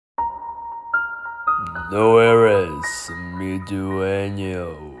No eres mi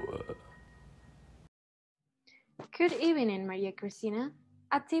dueño. Good evening, Maria Cristina.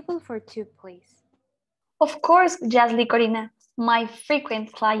 A table for two, please. Of course, Jasly Corina, my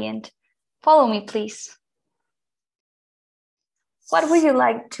frequent client. Follow me, please. What would you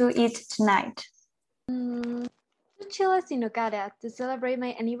like to eat tonight? Two chiles in nogada to celebrate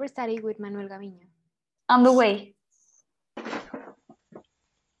my anniversary with Manuel Gaviño. On the way.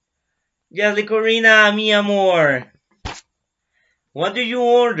 Jasly Corina, mi amor. What do you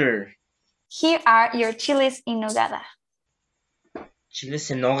order? Here are your chiles in nogada. Chiles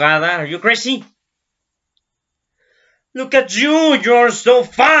en nogada? Are you crazy? Look at you! You're so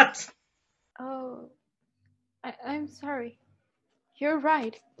fat! Oh, I'm sorry. You're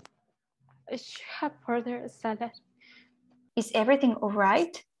right. I should have ordered a salad. Is everything all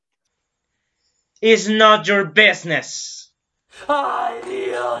right? It's not your business. Ay,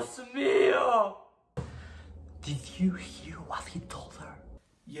 Dios mío! Did you hear what he told her?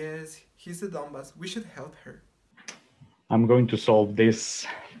 Yes, he's a dumbass. We should help her. I'm going to solve this.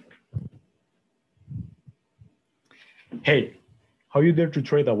 Hey, how you dare to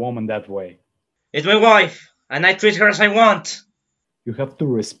treat a woman that way? It's my wife, and I treat her as I want. You have to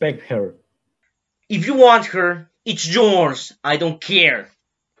respect her. If you want her, it's yours. I don't care.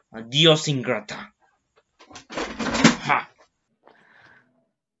 Adios, ingrata. Ha.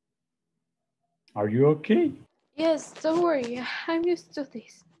 Are you okay? Yes, don't worry. I'm used to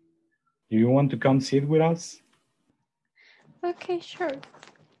this. Do you want to come sit with us? Okay, sure.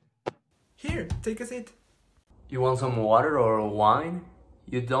 Here, take a seat. You want some water or wine?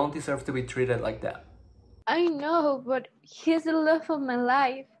 You don't deserve to be treated like that. I know, but he's the love of my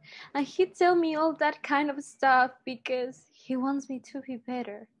life. And he tell me all that kind of stuff because he wants me to be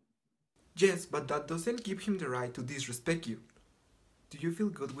better. Yes, but that doesn't give him the right to disrespect you. Do you feel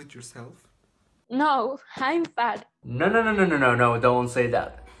good with yourself? No, I'm fat. No, don't say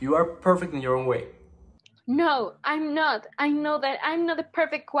that. You are perfect in your own way. No, I'm not. I know that I'm not a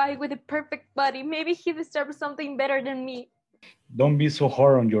perfect wife with a perfect body. Maybe he deserves something better than me. Don't be so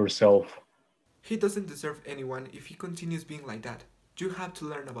hard on yourself. He doesn't deserve anyone if he continues being like that. You have to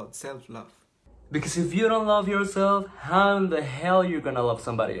learn about self-love. Because if you don't love yourself, how in the hell you gonna love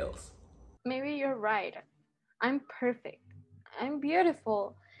somebody else? Maybe you're right. I'm perfect. I'm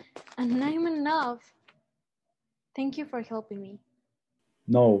beautiful. And I'm enough. Thank you for helping me.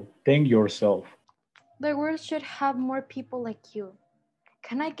 No, thank yourself. The world should have more people like you.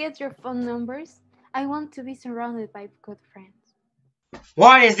 Can I get your phone numbers? I want to be surrounded by good friends.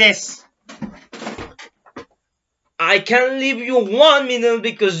 What is this? I can't leave you 1 minute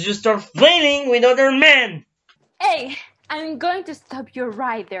because you start flirting with other men. Hey, I'm going to stop you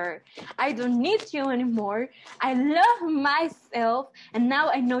right there. I don't need you anymore. I love myself, and now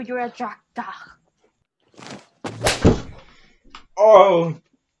I know you're a drag dog. Oh,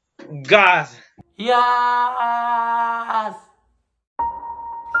 God. Yeah!